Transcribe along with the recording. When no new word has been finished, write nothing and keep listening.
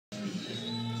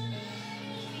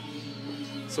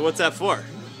So what's that for?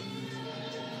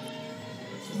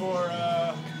 It's for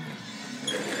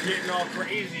getting all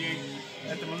crazy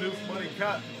at the Maloof Money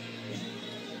Cup.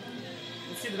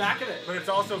 Let's see the back of it. But it's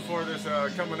also for this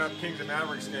coming up Kings and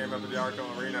Mavericks game up at the Arco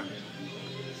Arena.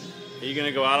 Are you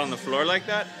gonna go out on the floor like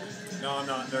that? No, I'm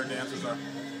not. Their dancers are.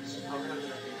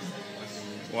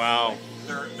 Wow.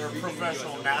 They're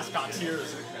professional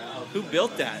mascoteers. Who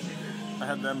built that? I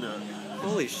had them do it.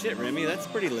 Holy shit, Remy, that's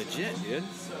pretty legit, dude.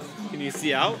 Can you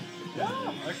see out? Yeah,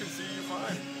 I can see you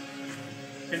fine.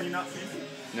 Can you not see me?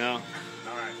 No. All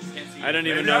right. Can't see. I don't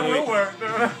even Maybe know. that will work.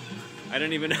 I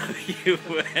don't even know who you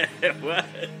was.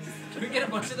 Can we get a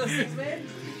bunch of those things made?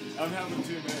 I'm having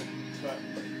 2 men, but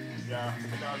yeah,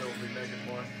 Chicago will be making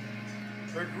more.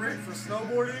 They're great for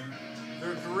snowboarding.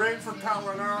 They're great for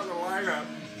powering out the lineup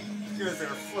because they're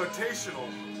flotational.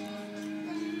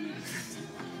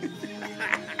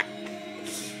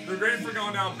 They're great for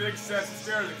going down big sets of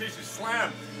stairs in case you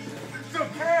slam. It's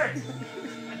okay.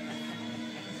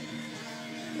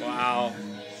 Wow.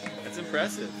 That's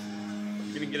impressive.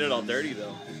 You're gonna get it all dirty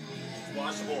though. It's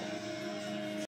washable.